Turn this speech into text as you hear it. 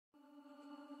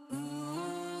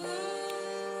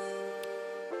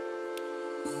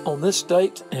On this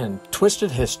date in Twisted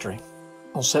History,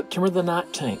 on September the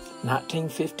 19th,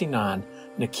 1959,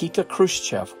 Nikita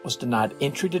Khrushchev was denied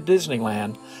entry to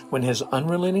Disneyland when his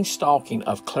unrelenting stalking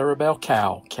of Clarabelle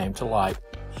Cow came to light.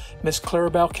 Miss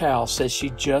Clarabelle Cow says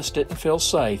she just didn't feel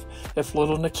safe if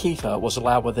little Nikita was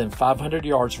allowed within 500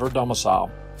 yards of her domicile.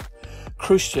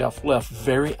 Khrushchev left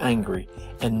very angry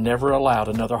and never allowed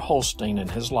another Holstein in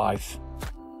his life.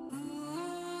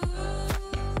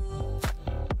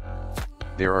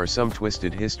 There are some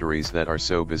twisted histories that are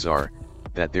so bizarre,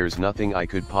 that there's nothing I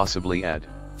could possibly add.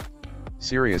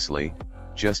 Seriously,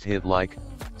 just hit like,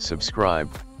 subscribe,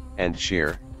 and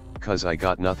share, 'cause I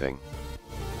got nothing.